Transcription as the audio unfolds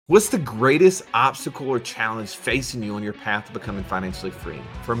What's the greatest obstacle or challenge facing you on your path to becoming financially free?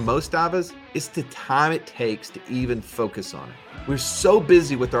 For most of us, it's the time it takes to even focus on it. We're so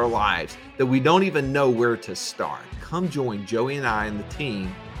busy with our lives that we don't even know where to start. Come join Joey and I and the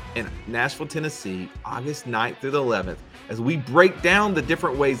team in Nashville, Tennessee, August 9th through the 11th, as we break down the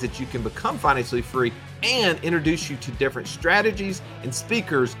different ways that you can become financially free and introduce you to different strategies and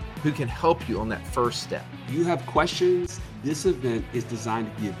speakers who can help you on that first step. You have questions? This event is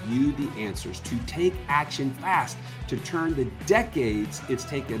designed to give you the answers, to take action fast, to turn the decades it's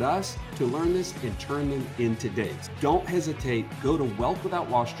taken us to learn this and turn them into days. Don't hesitate. Go to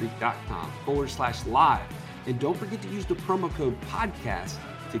wealthwithoutwallstreet.com/live. And don't forget to use the promo code podcast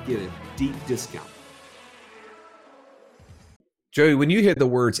to get a deep discount. Joey, when you hear the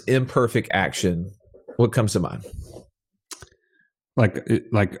words imperfect action, what comes to mind?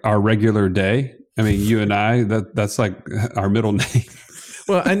 Like our regular day. I mean, you and I, that's like our middle name.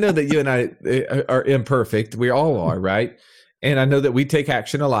 Well, I know that you and I are imperfect. We all are, right? And I know that we take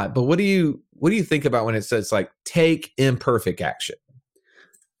action a lot. But what do you think about when it says like take imperfect action?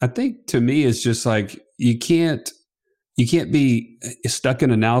 I think to me it's just like you can't be stuck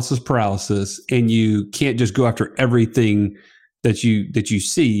in analysis paralysis, and you can't just go after everything that you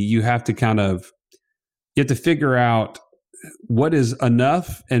see. You have to figure out what is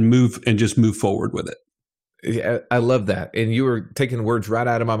enough and just move forward with it. Yeah, I love that. And you were taking words right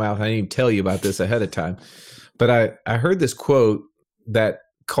out of my mouth. I didn't even tell you about this ahead of time. But I heard this quote that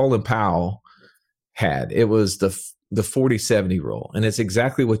Colin Powell had. It was the 40-70 rule. And it's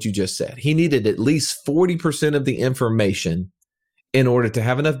exactly what you just said. He needed at least 40% of the information in order to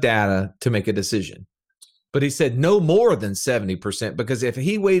have enough data to make a decision. But he said no more than 70%, because if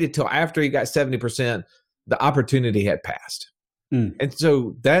he waited till after he got 70%, the opportunity had passed. And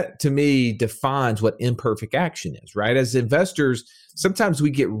so that to me defines what imperfect action is, right? As investors, sometimes we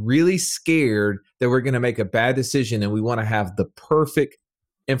get really scared that we're going to make a bad decision and we want to have the perfect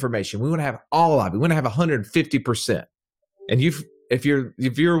information. We want to have all of it. We want to have 150%. And if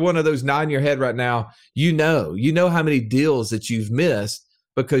you're one of those nodding your head right now, you know how many deals that you've missed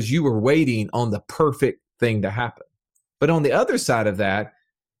because you were waiting on the perfect thing to happen. But on the other side of that,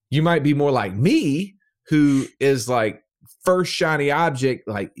 you might be more like me, who is like first shiny object,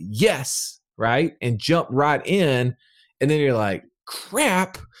 like, yes, right? And jump right in. And then you're like,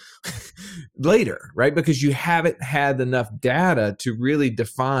 crap, later, right? Because you haven't had enough data to really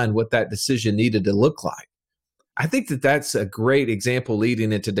define what that decision needed to look like. I think that that's a great example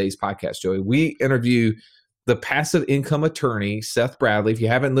leading in today's podcast, Joey. We interview the passive income attorney, Seth Bradley. If you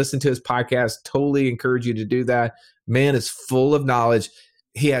haven't listened to his podcast, totally encourage you to do that. Man is full of knowledge.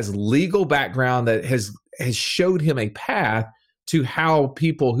 He has legal background that has showed him a path to how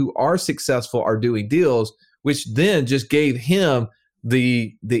people who are successful are doing deals, which then just gave him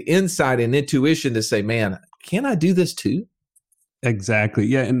the insight and intuition to say, man, can I do this too? Exactly.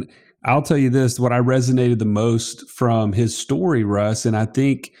 Yeah. And I'll tell you this, what I resonated the most from his story, Russ, and I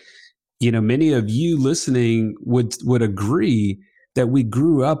think, many of you listening would agree that we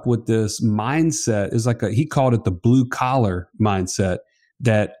grew up with this mindset. Is like he called it the blue collar mindset,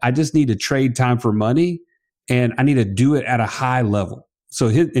 that I just need to trade time for money and I need to do it at a high level. So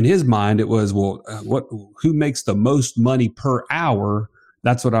in his mind, it was, who makes the most money per hour?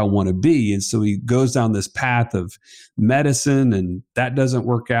 That's what I want to be. And so he goes down this path of medicine, and that doesn't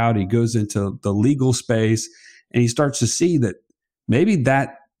work out. He goes into the legal space, and he starts to see that maybe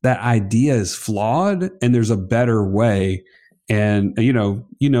that idea is flawed and there's a better way. And,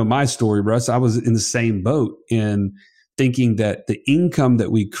 my story, Russ, I was in the same boat in thinking that the income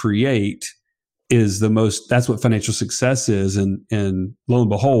that we create is that's what financial success is. And lo and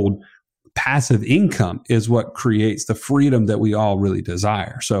behold, passive income is what creates the freedom that we all really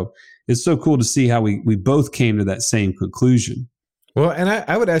desire. So it's so cool to see how we both came to that same conclusion. Well, and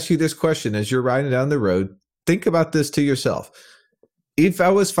I would ask you this question as you're riding down the road. Think about this to yourself. If I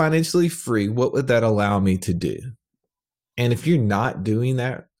was financially free, what would that allow me to do? And if you're not doing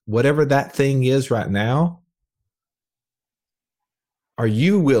that, whatever that thing is right now, are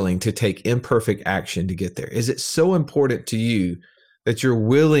you willing to take imperfect action to get there? Is it so important to you that you're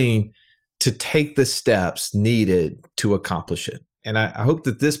willing to take the steps needed to accomplish it? And I hope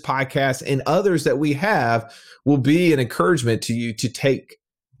that this podcast and others that we have will be an encouragement to you to take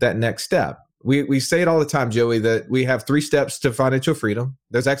that next step. We say it all the time, Joey, that we have 3 steps to financial freedom.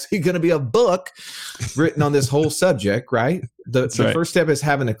 There's actually going to be a book written on this whole subject, right? The first step is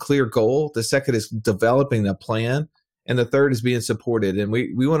having a clear goal. The second is developing a plan. And the third is being supported. And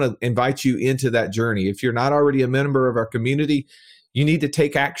we want to invite you into that journey. If you're not already a member of our community, you need to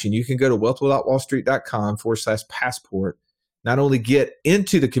take action. You can go to wealthwithoutwallstreet.com/passport not only get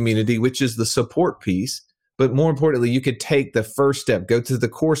into the community, which is the support piece, but more importantly, you could take the first step, go to the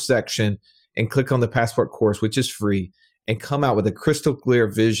course section and click on the Passport course, which is free, and come out with a crystal clear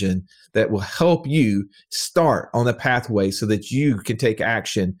vision that will help you start on the pathway so that you can take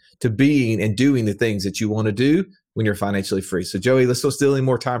action to being and doing the things that you want to do when you're financially free. So Joey, let's not steal any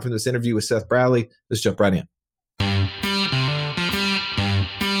more time from this interview with Seth Bradley. Let's jump right in.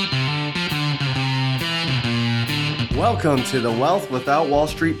 Welcome to the Wealth Without Wall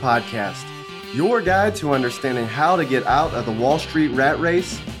Street podcast, your guide to understanding how to get out of the Wall Street rat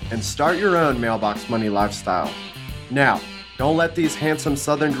race and start your own mailbox money lifestyle. Now, don't let these handsome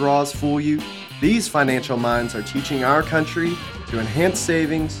Southern draws fool you. These financial minds are teaching our country to enhance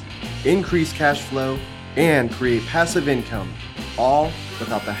savings, increase cash flow, and create passive income, all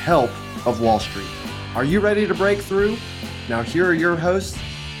without the help of Wall Street. Are you ready to break through? Now here are your hosts,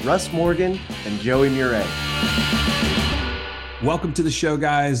 Russ Morgan and Joey Murray. Welcome to the show,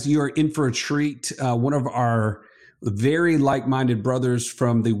 guys. You are in for a treat. One of our very like-minded brothers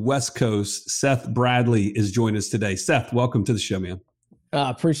from the West Coast, Seth Bradley, is joining us today. Seth, welcome to the show, man.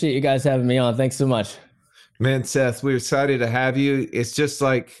 Appreciate you guys having me on. Thanks so much. Man, Seth, we're excited to have you. It's just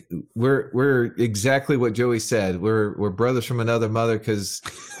like we're exactly what Joey said. We're brothers from another mother, because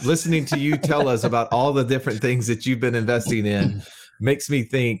listening to you tell us about all the different things that you've been investing in makes me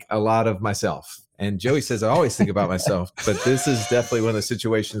think a lot of myself. And Joey says I always think about myself, but this is definitely one of the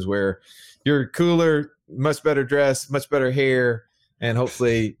situations where you're cooler, much better dressed, much better hair, and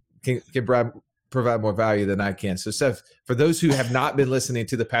hopefully can provide more value than I can. So Seth, for those who have not been listening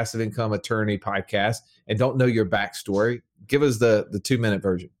to the Passive Income Attorney podcast and don't know your backstory, give us the 2-minute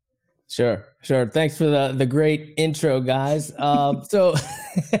version. Sure. Thanks for the great intro, guys. So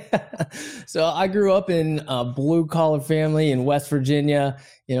I grew up in a blue collar family in West Virginia.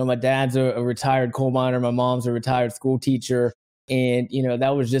 You know, my dad's a retired coal miner. My mom's a retired school teacher. And, you know,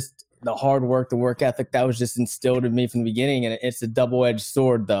 that was just the hard work, the work ethic that was just instilled in me from the beginning. And it's a double-edged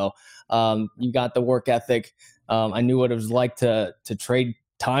sword, though. You got the work ethic. I knew what it was like to trade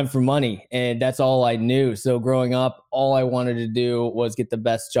time for money, and that's all I knew. So growing up, all I wanted to do was get the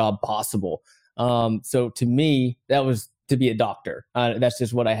best job possible. So to me, that was to be a doctor. That's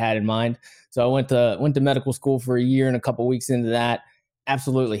just what I had in mind. So I went to medical school for a year, and a couple weeks into that,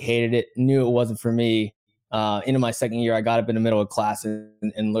 absolutely hated it. Knew it wasn't for me. Into my second year, I got up in the middle of class and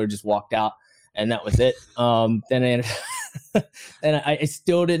literally just walked out, and that was it. Then I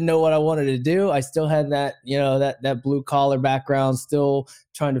still didn't know what I wanted to do. I still had that, you know, that blue collar background, still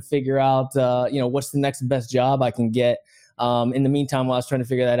trying to figure out, what's the next best job I can get. In the meantime, while I was trying to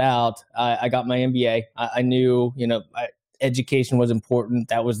figure that out, I got my MBA. I knew, education was important.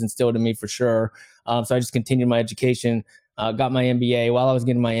 That was instilled in me for sure. So I just continued my education, got my MBA. While I was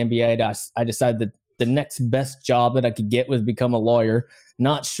getting my MBA, I decided that the next best job that I could get was become a lawyer.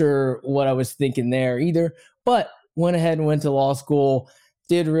 Not sure what I was thinking there either, but went ahead and went to law school,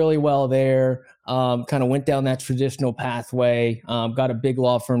 did really well there, kind of went down that traditional pathway, got a big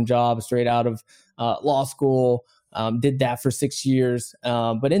law firm job straight out of law school, did that for 6 years.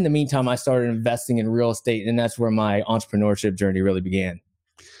 But in the meantime, I started investing in real estate, and that's where my entrepreneurship journey really began.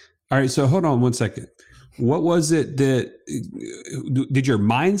 All right, so hold on one second. What was it that, did your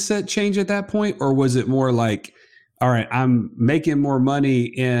mindset change at that point? Or was it more like, all right, I'm making more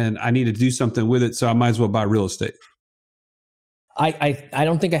money and I need to do something with it, so I might as well buy real estate? I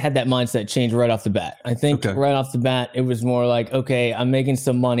don't think I had that mindset change right off the bat. I think right off the bat, it was more like, okay, I'm making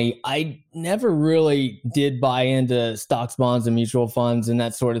some money. I never really did buy into stocks, bonds, and mutual funds and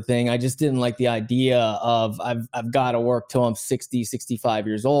that sort of thing. I just didn't like the idea of I've got to work till I'm 60, 65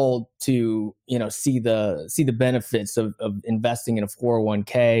 years old to, see the benefits of investing in a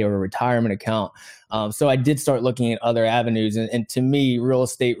 401k or a retirement account. So I did start looking at other avenues. And to me, real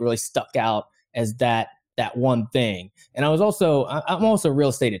estate really stuck out as that one thing. And I'm also a real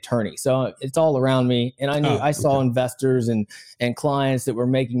estate attorney. So it's all around me. And I saw investors and clients that were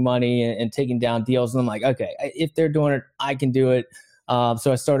making money and taking down deals. And I'm like, okay, if they're doing it, I can do it.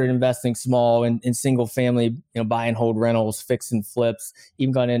 So I started investing small in single family, buy and hold rentals, fix and flips,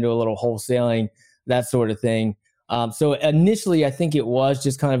 even got into a little wholesaling, that sort of thing. So initially, I think it was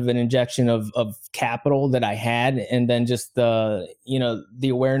just kind of an injection of capital that I had, and then just the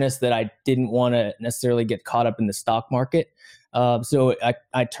awareness that I didn't want to necessarily get caught up in the stock market. So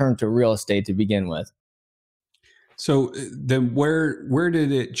I turned to real estate to begin with. So then where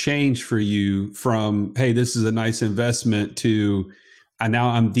did it change for you from, hey, this is a nice investment, to now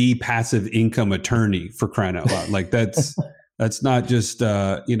I'm the passive income attorney, for crying out loud? Like that's not just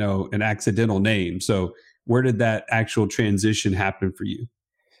an accidental name. So where did that actual transition happen for you?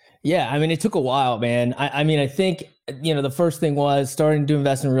 Yeah, I mean, it took a while, man. I think the first thing was starting to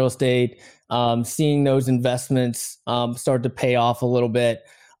invest in real estate, seeing those investments start to pay off a little bit.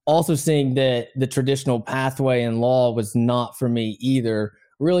 Also seeing that the traditional pathway in law was not for me either.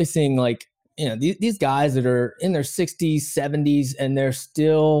 Really seeing like, these guys that are in their 60s, 70s, and they're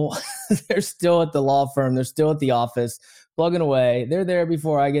still they're still at the law firm, they're still at the office, plugging away. They're there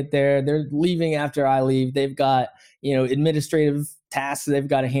before I get there. They're leaving after I leave. They've got, administrative tasks they've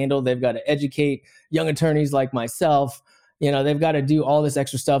got to handle. They've got to educate young attorneys like myself. They've got to do all this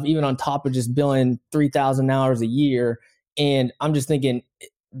extra stuff, even on top of just billing 3,000 hours a year. And I'm just thinking,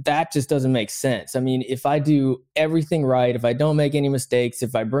 that just doesn't make sense. I mean, if I do everything right, if I don't make any mistakes,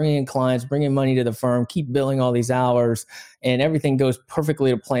 if I bring in clients, bring in money to the firm, keep billing all these hours, and everything goes perfectly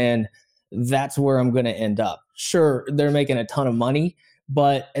to plan, that's where I'm going to end up. Sure, they're making a ton of money,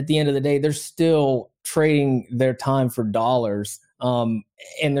 but at the end of the day, they're still trading their time for dollars. And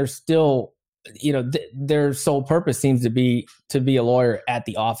they're still, their sole purpose seems to be a lawyer at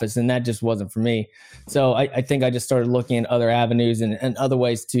the office. And that just wasn't for me. So I think I just started looking at other avenues and other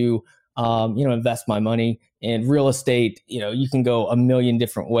ways to, invest my money in real estate. You can go a million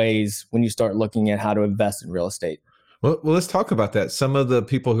different ways when you start looking at how to invest in real estate. Well, let's talk about that. Some of the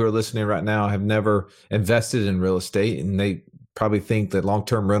people who are listening right now have never invested in real estate, and they probably think that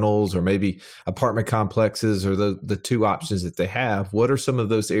long-term rentals or maybe apartment complexes are the two options that they have. What are some of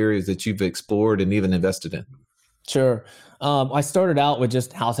those areas that you've explored and even invested in? Sure. I started out with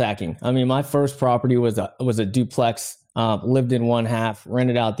just house hacking. I mean, my first property was a duplex, lived in one half,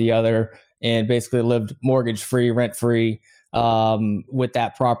 rented out the other, and basically lived mortgage free, rent free with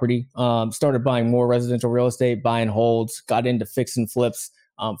that property. Started buying more residential real estate, buying holds, got into fix and flips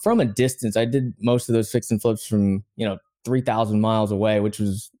from a distance. I did most of those fix and flips from, 3,000 miles away, which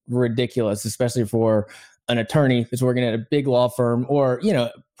was ridiculous, especially for an attorney that's working at a big law firm, or,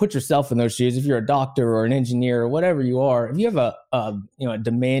 put yourself in those shoes. If you're a doctor or an engineer or whatever you are, if you have a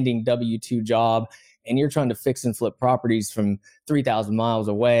demanding W-2 job and you're trying to fix and flip properties from 3,000 miles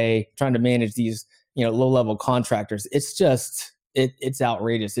away, trying to manage these, low-level contractors, it's just, it's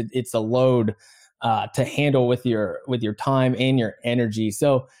outrageous. It's a load to handle with your time and your energy.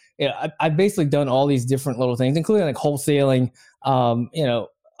 So, I've basically done all these different little things, including like wholesaling,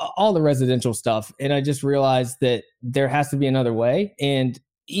 all the residential stuff. And I just realized that there has to be another way. And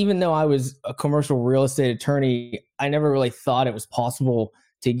even though I was a commercial real estate attorney, I never really thought it was possible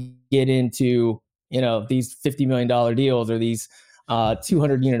to get into, these $50 million deals or these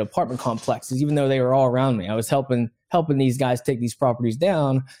 200 unit apartment complexes, even though they were all around me. I was helping these guys take these properties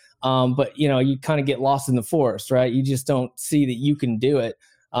down. But you kind of get lost in the forest, right? You just don't see that you can do it.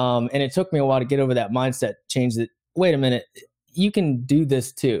 And it took me a while to get over that mindset change that, wait a minute, you can do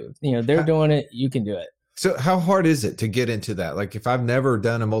this too. They're doing it, you can do it. So how hard is it to get into that? Like if I've never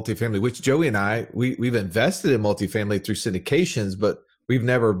done a multifamily, which Joey and I, we've invested in multifamily through syndications, but we've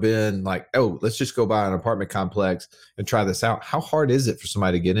never been like, oh, let's just go buy an apartment complex and try this out. How hard is it for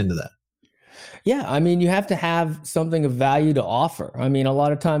somebody to get into that? Yeah, I mean, you have to have something of value to offer. I mean, a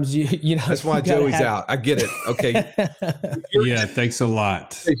lot of times you know that's why Joey's out. I get it. Okay. Yeah, thanks a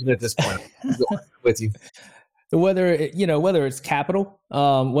lot. At this point, with you. Whether it's capital,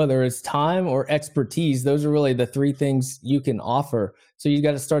 whether it's time or expertise, those are really the three things you can offer. So you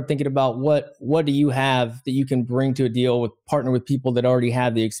got to start thinking about what do you have that you can bring to a deal, with partner with people that already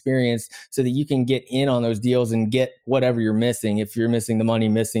have the experience, so that you can get in on those deals and get whatever you're missing. If you're missing the money,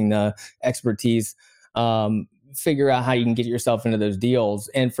 missing the expertise, figure out how you can get yourself into those deals.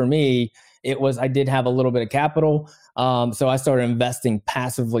 And for me, I did have a little bit of capital. So I started investing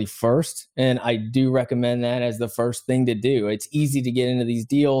passively first. And I do recommend that as the first thing to do. It's easy to get into these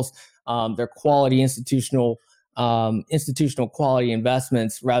deals. They're quality institutional quality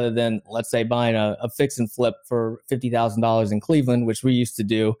investments, rather than, let's say, buying a fix and flip for $50,000 in Cleveland, which we used to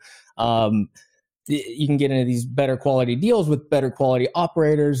do. You can get into these better quality deals with better quality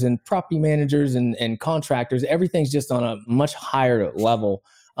operators and property managers and contractors. Everything's just on a much higher level.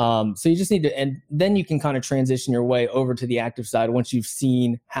 So you just need to, and then you can kind of transition your way over to the active side once you've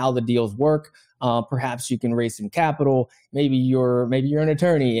seen how the deals work. Perhaps you can raise some capital. Maybe you're an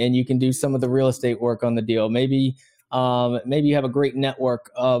attorney and you can do some of the real estate work on the deal. Maybe you have a great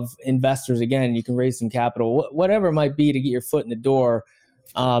network of investors. Again, you can raise some capital. Whatever it might be to get your foot in the door.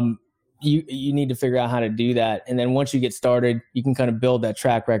 You need to figure out how to do that. And then once you get started, you can kind of build that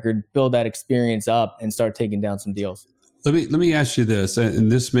track record, build that experience up, and start taking down some deals. Let me ask you this,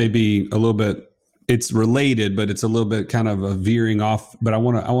 and this may be a little bit, it's related, but it's a little bit kind of a veering off. But I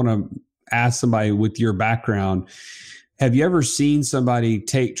want to ask somebody with your background: have you ever seen somebody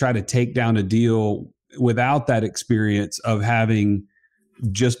try to take down a deal without that experience of having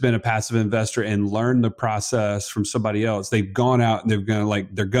just been a passive investor and learned the process from somebody else. They've gone out and they're going to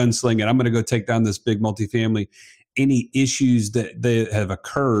like, they're gunslinging. I'm going to go take down this big multifamily. Any issues that have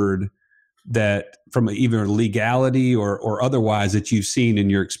occurred that from either legality or otherwise that you've seen in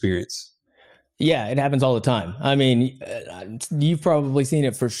your experience? Yeah, it happens all the time. I mean, you've probably seen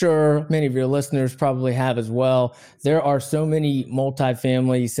it for sure. Many of your listeners probably have as well. There are so many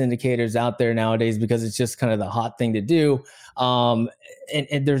multifamily syndicators out there nowadays because it's just kind of the hot thing to do. And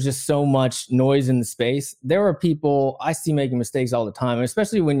there's just so much noise in the space. There are people I see making mistakes all the time,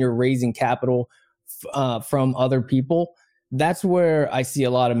 especially when you're raising capital from other people. That's where I see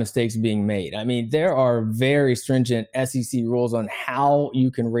a lot of mistakes being made. I mean, there are very stringent SEC rules on how you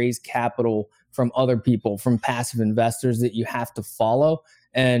can raise capital from other people, from passive investors that you have to follow.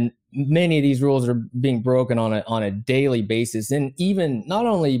 And many of these rules are being broken on a daily basis. And even not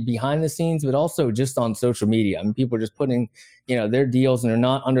only behind the scenes, but also just on social media. I mean, people are just putting, their deals and they're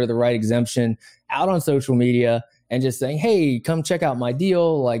not under the right exemption out on social media and just saying, hey, come check out my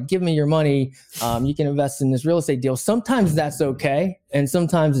deal. Like, give me your money. You can invest in this real estate deal. Sometimes that's okay. And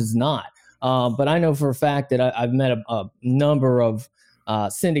sometimes it's not. But I know for a fact that I've met a number of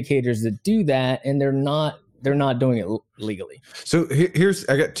syndicators that do that, and they're not doing it legally. So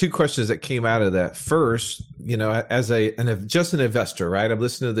I got two questions that came out of that. First, as just an investor, right? I'm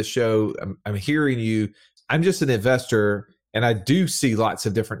listening to the show. I'm hearing you. I'm just an investor, and I do see lots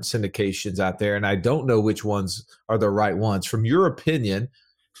of different syndications out there, and I don't know which ones are the right ones. From your opinion,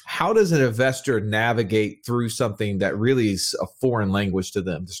 how does an investor navigate through something that really is a foreign language to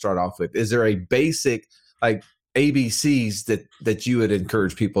them to start off with? Is there a basic like ABCs that you would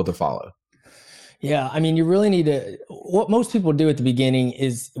encourage people to follow? Yeah, I mean, you really need to. What most people do at the beginning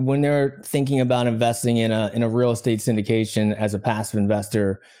is when they're thinking about investing in a real estate syndication as a passive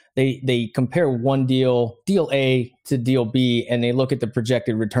investor, they compare one deal A to deal B, and they look at the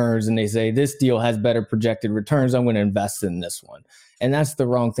projected returns and they say, this deal has better projected returns, I'm going to invest in this one. And that's the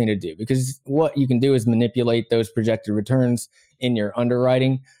wrong thing to do, because what you can do is manipulate those projected returns in your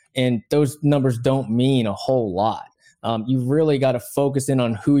underwriting, and those numbers don't mean a whole lot. You really got to focus in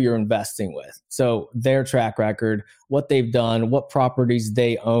on who you're investing with. So their track record, what they've done, what properties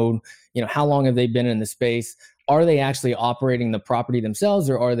they own, how long have they been in the space? Are they actually operating the property themselves,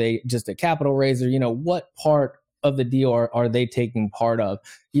 or are they just a capital raiser? What part of the deal are they taking part of?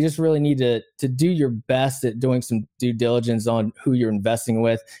 You just really need to do your best at doing some due diligence on who you're investing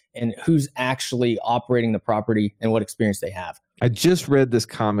with and who's actually operating the property and what experience they have. I just read this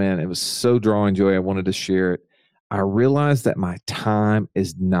comment. It was so drawing joy. I wanted to share it. I realized that my time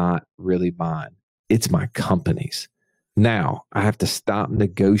is not really mine. It's my company's. Now I have to stop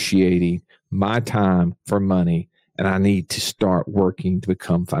negotiating my time for money, and I need to start working to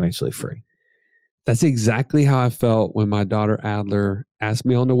become financially free. That's exactly how I felt when my daughter Adler asked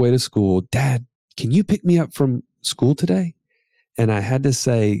me on the way to school, Dad, can you pick me up from school today? And I had to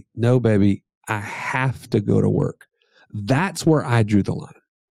say, no, baby, I have to go to work. That's where I drew the line.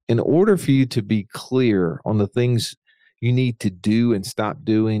 In order for you to be clear on the things you need to do and stop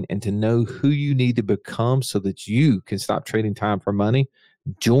doing, and to know who you need to become so that you can stop trading time for money,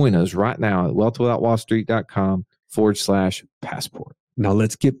 join us right now at wealthwithoutwallstreet.com/passport. Now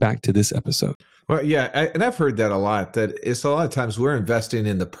let's get back to this episode. Well, yeah, and I've heard that a lot, that it's a lot of times we're investing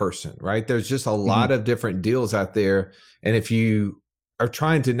in the person, right? There's just a lot of different deals out there. And if you are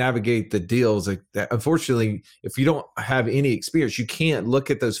trying to navigate the deals, like that, unfortunately, if you don't have any experience, you can't look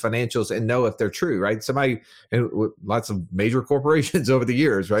at those financials and know if they're true, right? Somebody, and lots of major corporations over the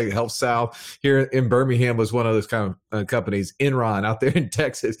years, right? Health South here in Birmingham was one of those kind of companies. Enron out there in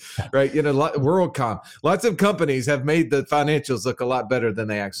Texas, right? WorldCom. Lots of companies have made the financials look a lot better than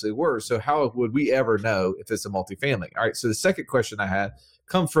they actually were. So how would we ever know if it's a multifamily? All right. So the second question I had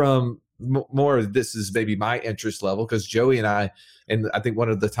come from more, this is maybe my interest level, because Joey and I think one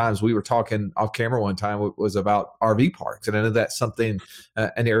of the times we were talking off camera one time was about RV parks. And I know that's something,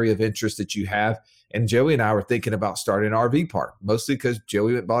 an area of interest that you have. And Joey and I were thinking about starting an RV park, mostly because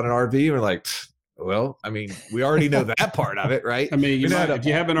Joey went and bought an RV and we're like, well, I mean, we already know that part of it, right? I mean, if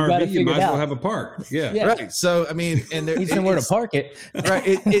you have an RV, you might as well have a park. Yeah. Right. So, I mean, and there, need somewhere to park it.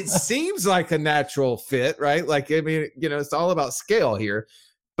 Right. It seems like a natural fit, right? Like, I mean, it's all about scale here,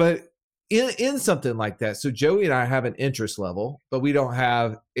 but in something like that. So Joey and I have an interest level, but we don't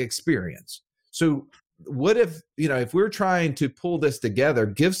have experience. So what if, if we're trying to pull this together,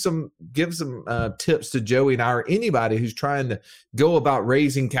 give some tips to Joey and I, or anybody who's trying to go about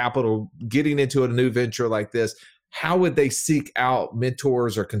raising capital, getting into a new venture like this, how would they seek out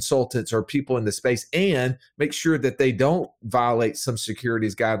mentors or consultants or people in the space, and make sure that they don't violate some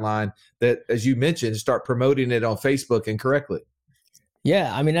securities guideline that, as you mentioned, start promoting it on Facebook incorrectly?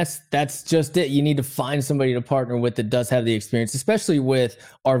 Yeah, I mean that's just it. You need to find somebody to partner with that does have the experience, especially with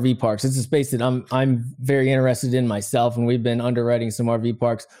RV parks. It's a space that I'm very interested in myself, and we've been underwriting some RV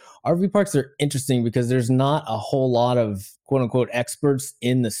parks. RV parks are interesting because there's not a whole lot of quote unquote experts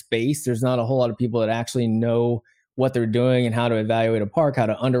in the space. There's not a whole lot of people that actually know what they're doing and how to evaluate a park, how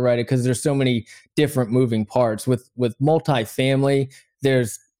to underwrite it, because there's so many different moving parts. With multifamily,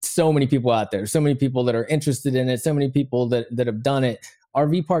 there's so many people out there, so many people that are interested in it, so many people that have done it.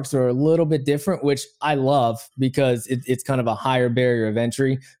 RV parks are a little bit different, which I love because it's kind of a higher barrier of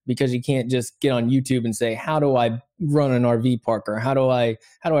entry, because you can't just get on YouTube and say, how do I run an RV park, or how do I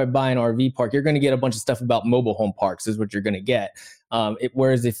buy an RV park? You're going to get a bunch of stuff about mobile home parks is what you're going to get.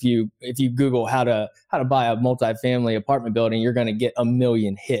 Whereas if you Google how to buy a multifamily apartment building, you're going to get a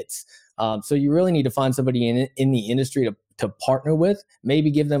million hits. So you really need to find somebody in the industry to partner with, maybe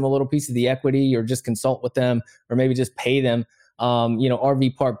give them a little piece of the equity, or just consult with them, or maybe just pay them.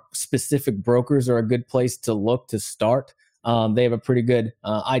 RV park specific brokers are a good place to look to start. They have a pretty good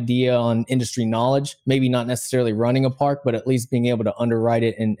idea on industry knowledge, maybe not necessarily running a park, but at least being able to underwrite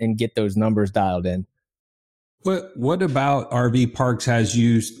it and get those numbers dialed in. What about RV parks has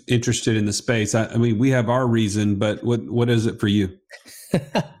you interested in the space? I mean, we have our reason, but what is it for you?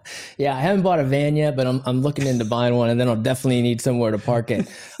 Yeah, I haven't bought a van yet, but I'm looking into buying one, and then I'll definitely need somewhere to park it.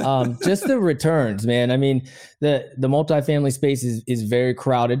 Just the returns, man. I mean, the multifamily space is very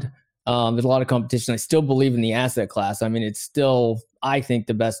crowded. There's a lot of competition. I still believe in the asset class. I mean, it's still, I think,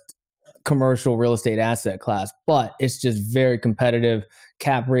 the best commercial real estate asset class, but it's just very competitive.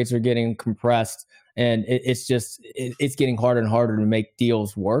 Cap rates are getting compressed, and it's getting harder and harder to make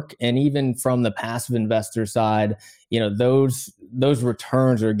deals work. And even from the passive investor side, those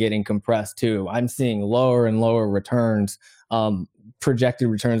returns are getting compressed too. I'm seeing lower and lower returns, projected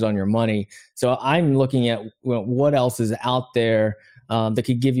returns on your money. So I'm looking at what else is out there that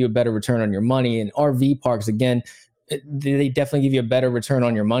could give you a better return on your money. And RV parks, again, they definitely give you a better return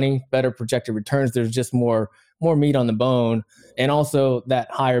on your money, better projected returns. There's just more meat on the bone, and also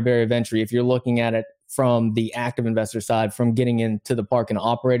that higher barrier of entry. If you're looking at it from the active investor side, from getting into the park and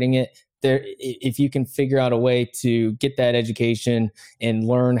operating it, there, if you can figure out a way to get that education and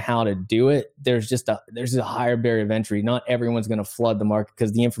learn how to do it, there's a higher barrier of entry. Not everyone's going to flood the market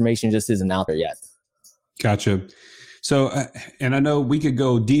because the information just isn't out there yet. Gotcha. So, and I know we could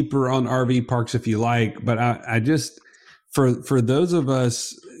go deeper on RV parks if you like, but I just, for those of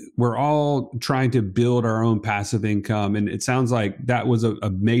us, we're all trying to build our own passive income. And it sounds like that was a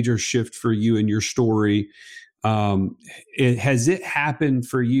major shift for you in your story. Has it happened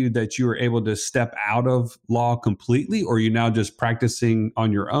for you that you were able to step out of law completely, or are you now just practicing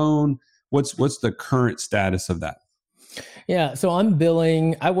on your own? What's the current status of that? Yeah, so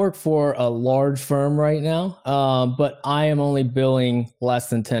I work for a large firm right now, but I am only billing less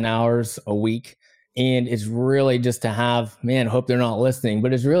than 10 hours a week. And it's really just to hope they're not listening,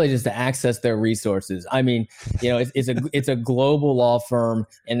 but it's really just to access their resources. I mean, it's a global law firm,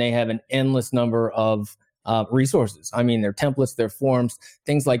 and they have an endless number of resources. I mean, their templates, their forms,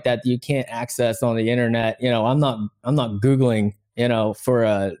 things like that you can't access on the internet. I'm not Googling, for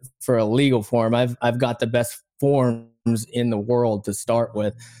a legal form. I've got the best forms in the world to start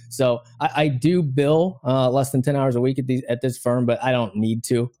with. So I do bill less than 10 hours a week at this firm, but I don't need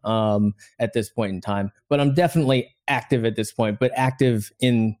to at this point in time. But I'm definitely active at this point, but active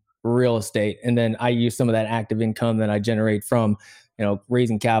in real estate. And then I use some of that active income that I generate from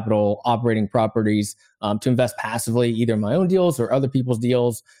raising capital, operating properties, to invest passively, either in my own deals or other people's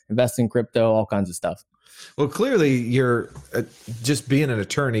deals, invest in crypto, all kinds of stuff. Well, clearly you're just being an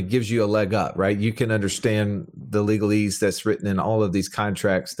attorney gives you a leg up, right? You can understand the legalese that's written in all of these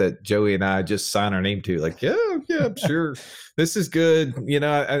contracts that Joey and I just sign our name to. Like, yeah, sure. This is good.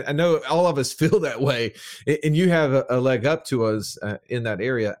 I know all of us feel that way. And you have a leg up to us in that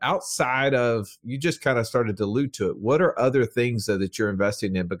area. Outside of, you just kind of started to allude to it. What are other things that you're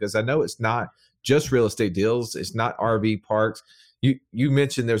investing in? Because I know it's not just real estate deals. It's not RV parks. You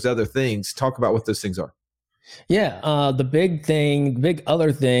mentioned there's other things. Talk about what those things are. Yeah, the big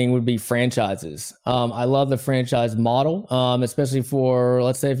other thing would be franchises. I love the franchise model, especially for,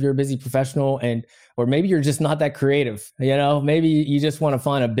 let's say, if you're a busy professional or maybe you're just not that creative. Maybe you just want to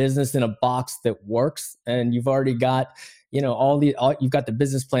find a business in a box that works, and you've already got, you've got the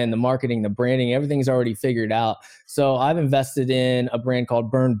business plan, the marketing, the branding, everything's already figured out. So I've invested in a brand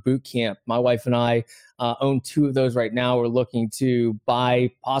called Burn Boot Camp. My wife and I own 2 of those right now. We're looking to buy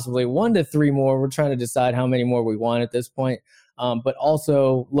possibly 1 to 3 more. We're trying to decide how many more we want at this point. But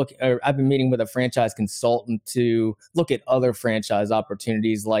also I've been meeting with a franchise consultant to look at other franchise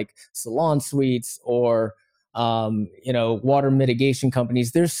opportunities like salon suites or water mitigation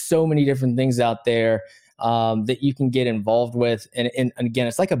companies. There's so many different things out there that you can get involved with. And again,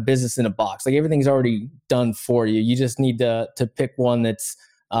 it's like a business in a box. Like everything's already done for you. You just need to pick one that's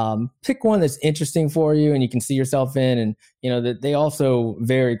interesting for you and you can see yourself in. And that they also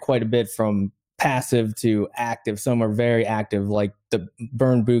vary quite a bit from passive to active. Some are very active, like the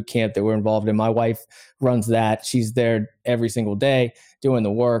burn boot camp that we're involved in. My wife runs that. She's there every single day doing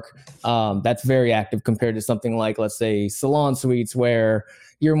the work. That's very active compared to something like, let's say, salon suites, where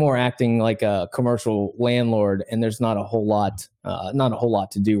you're more acting like a commercial landlord, and there's not a whole lot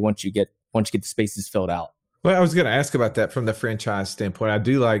to do once you get the spaces filled out. Well, I was going to ask about that from the franchise standpoint. I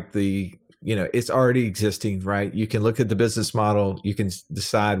do like it's already existing, right? You can look at the business model. You can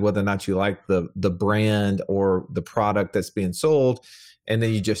decide whether or not you like the brand or the product that's being sold, and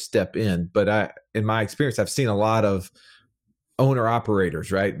then you just step in. But in my experience, I've seen a lot of owner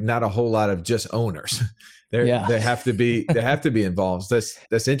operators, right? Not a whole lot of just owners. They have to be involved.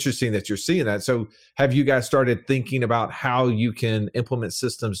 That's interesting that you're seeing that. So have you guys started thinking about how you can implement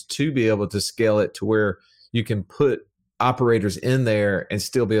systems to be able to scale it to where you can put operators in there and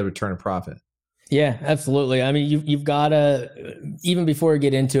still be able to turn a profit? Yeah, absolutely. I mean, you've got to, even before we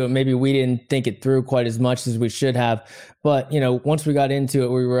get into it, maybe we didn't think it through quite as much as we should have. But, once we got into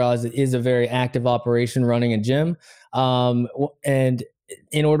it, we realized it is a very active operation running a gym. And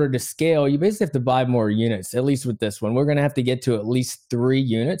in order to scale, you basically have to buy more units, at least with this one. We're going to have to get to at least 3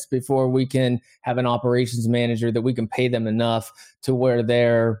 units before we can have an operations manager that we can pay them enough to where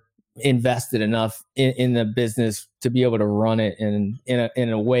they're invested enough in the business to be able to run it in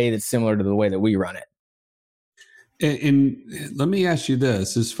a way that's similar to the way that we run it. And let me ask you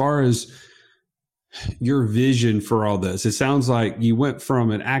this, as far as your vision for all this, it sounds like you went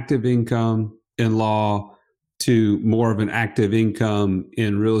from an active income in law to more of an active income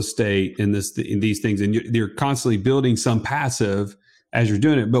in real estate in these things. And you're constantly building some passive as you're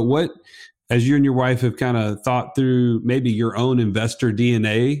doing it. But as you and your wife have kind of thought through maybe your own investor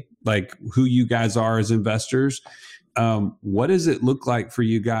DNA, like who you guys are as investors, what does it look like for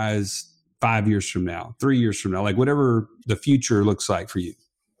you guys 5 years from now, 3 years from now, like whatever the future looks like for you?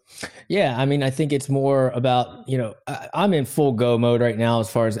 Yeah, I mean, I think it's more about, I'm in full go mode right now as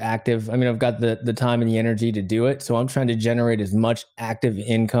far as active. I mean, I've got the time and the energy to do it. So I'm trying to generate as much active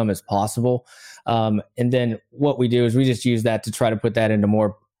income as possible. And then what we do is we just use that to try to put that into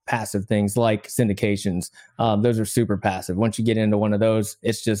more passive things like syndications. Those are super passive. Once you get into one of those,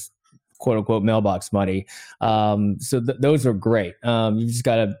 it's just quote unquote mailbox money. So those are great. You just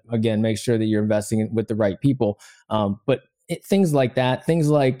got to, again, make sure that you're investing with the right people. But things like that, things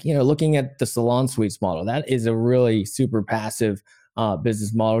like, looking at the salon suites model, that is a really super passive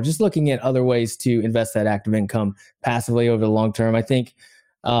business model. Just looking at other ways to invest that active income passively over the long term. I think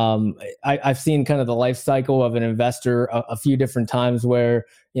I've seen kind of the life cycle of an investor a few different times where,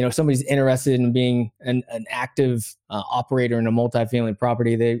 somebody's interested in being an active operator in a multifamily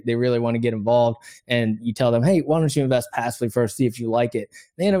property. They really want to get involved, and you tell them, hey, why don't you invest passively first, see if you like it.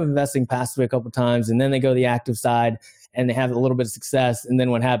 They end up investing passively a couple of times, and then they go the active side and they have a little bit of success. And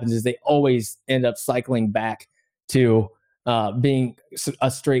then what happens is they always end up cycling back to being a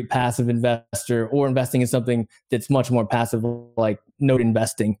straight passive investor or investing in something that's much more passive, like note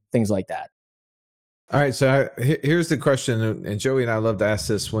investing, things like that. All right. So here's the question. And Joey and I love to ask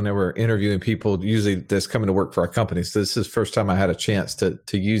this whenever we're interviewing people, usually that's coming to work for our company. So this is the first time I had a chance to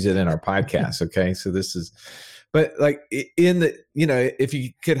use it in our podcast. Okay. So this is, but like in the, if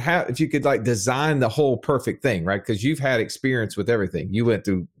you could like design the whole perfect thing, right? Because you've had experience with everything. You went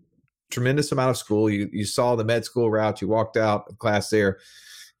through tremendous amount of school. You saw the med school route. You walked out of class there.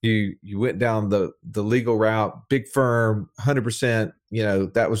 You went down the legal route, big firm, 100%.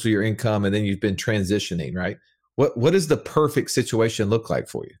 That was your income, and then you've been transitioning, right? What does the perfect situation look like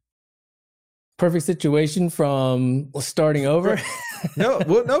for you? Perfect situation from starting over?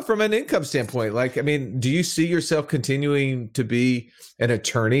 No, from an income standpoint. Like, I mean, do you see yourself continuing to be an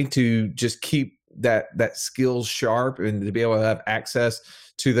attorney to just keep that skills sharp and to be able to have access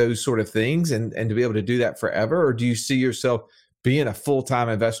to those sort of things and to be able to do that forever? Or do you see yourself being a full-time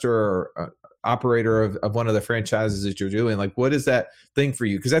investor or operator of one of the franchises that you're doing? Like, what is that thing for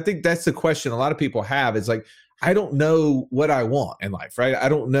you? Because I think that's the question a lot of people have. It's like, I don't know what I want in life, right? I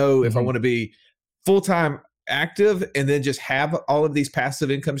don't know if I want to be full-time active and then just have all of these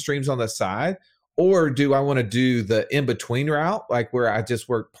passive income streams on the side, or do I want to do the in-between route, like where I just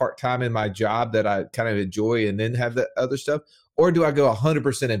work part-time in my job that I kind of enjoy and then have the other stuff? or do I go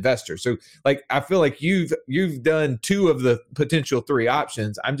 100% investor? So like, I feel like you've done 2 of the potential 3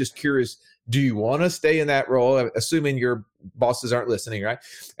 options. I'm just curious, do you want to stay in that role, assuming your bosses aren't listening, right?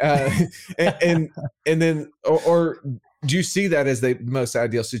 And then, or do you see that as the most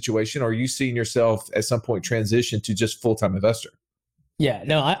ideal situation, or are you seeing yourself at some point transition to just full-time investor? Yeah,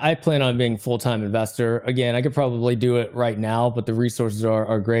 no, I plan on being full-time investor. Again, I could probably do it right now, but the resources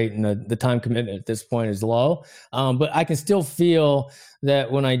are great and the time commitment at this point is low. But I can still feel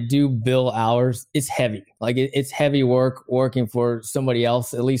that when I do bill hours, it's heavy. Like it's heavy work working for somebody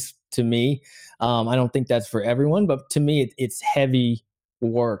else, at least to me. I don't think that's for everyone, but to me, it's heavy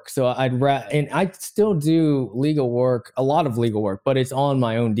work. So and I still do legal work, a lot of legal work, but it's on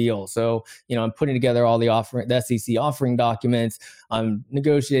my own deal. So, I'm putting together all the SEC offering documents. I'm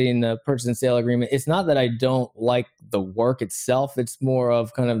negotiating the purchase and sale agreement. It's not that I don't like the work itself. It's more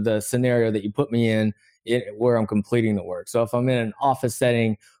of kind of the scenario that you put me in where I'm completing the work. So if I'm in an office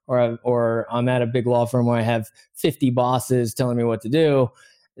setting or I'm at a big law firm where I have 50 bosses telling me what to do,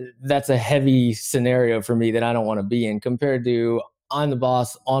 that's a heavy scenario for me that I don't want to be in, compared to I'm the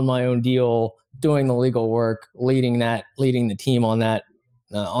boss on my own deal, doing the legal work, leading the team on that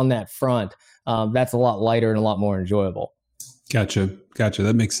front. That's a lot lighter and a lot more enjoyable. Gotcha.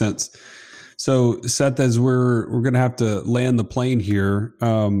 That makes sense. So Seth, as we're going to have to land the plane here,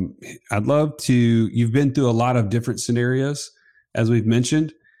 I'd love to, you've been through a lot of different scenarios, as we've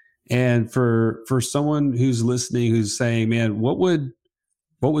mentioned. And for someone who's listening, who's saying, man, what would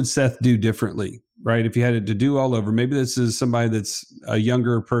Seth do differently? Right? If you had it to do all over, maybe this is somebody that's a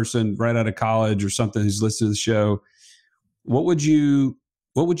younger person right out of college or something who's listening to the show. What would you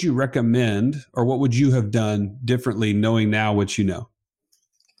recommend, or what would you have done differently knowing now what you know?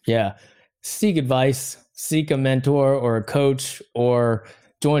 Yeah. Seek advice, seek a mentor or a coach, or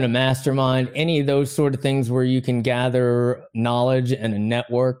join a mastermind, any of those sort of things where you can gather knowledge and a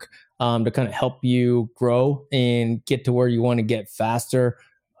network to kind of help you grow and get to where you want to get faster.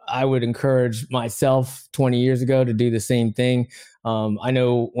 I would encourage myself 20 years ago to do the same thing. I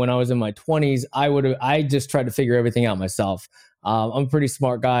know when I was in my 20s, I just tried to figure everything out myself. I'm a pretty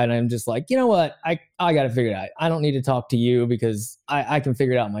smart guy, and I'm just like, you know what? I got to figure it out. I don't need to talk to you because I can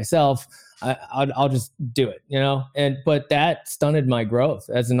figure it out myself. I'll just do it, but that stunted my growth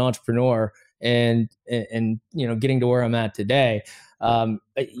as an entrepreneur and getting to where I'm at today.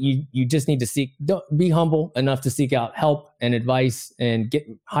 You just need to be humble enough to seek out help and advice and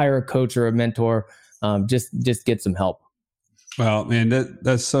hire a coach or a mentor. Just get some help. Well, man,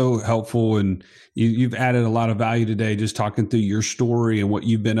 that's so helpful. And you've added a lot of value today, just talking through your story and what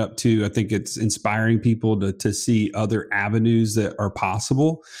you've been up to. I think it's inspiring people to see other avenues that are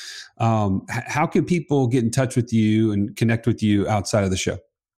possible. How can people get in touch with you and connect with you outside of the show?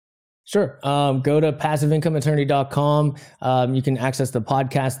 Sure. Go to passiveincomeattorney.com. You can access the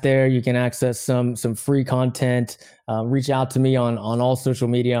podcast there. You can access some free content. Reach out to me on all social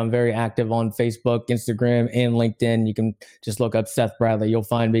media. I'm very active on Facebook, Instagram, and LinkedIn. You can just look up Seth Bradley. You'll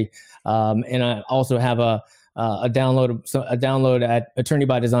find me. And I also have a download at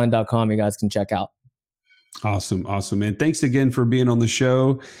attorneybydesign.com. You guys can check out. Awesome. And thanks again for being on the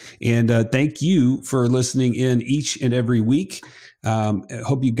show. And thank you for listening in each and every week. I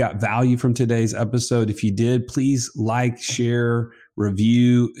hope you got value from today's episode. If you did, please like, share,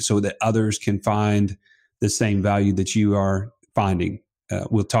 review so that others can find the same value that you are finding.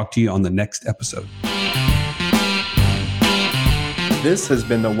 We'll talk to you on the next episode. This has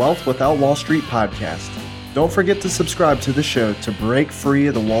been the Wealth Without Wall Street podcast. Don't forget to subscribe to the show to break free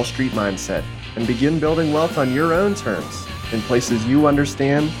of the Wall Street mindset and begin building wealth on your own terms in places you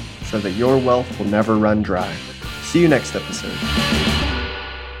understand so that your wealth will never run dry. See you next episode.